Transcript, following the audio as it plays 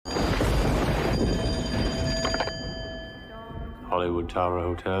Hollywood Tower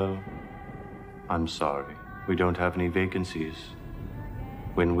Hotel. I'm sorry. We don't have any vacancies.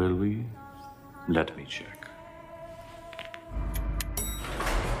 When will we? Let me check.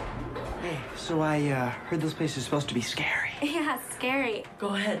 Hey, so I heard this place is supposed to be scary. Yeah, scary.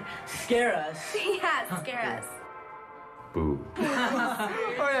 Go ahead, scare us. Yeah, scare us. Boo.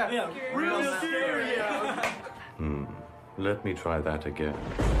 Oh, yeah. Real scary. Let me try that again.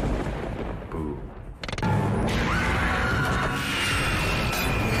 Boo.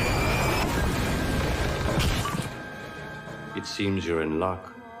 It seems you're in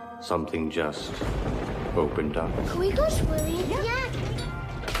luck. Something just opened up. Can we go swimming? Yeah.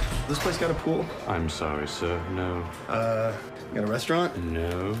 This place got a pool? I'm sorry, sir. No. Got a restaurant?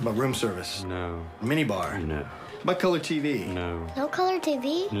 No. About room service? No. Mini bar? No. About color TV? No. No color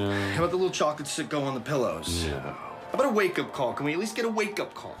TV? No. How about the little chocolates that go on the pillows? No. How about a wake-up call? Can we at least get a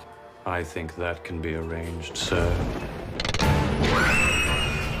wake-up call? I think that can be arranged, sir.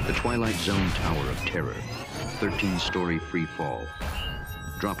 The Twilight Zone Tower of Terror. 13-story free fall.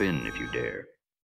 Drop in if you dare.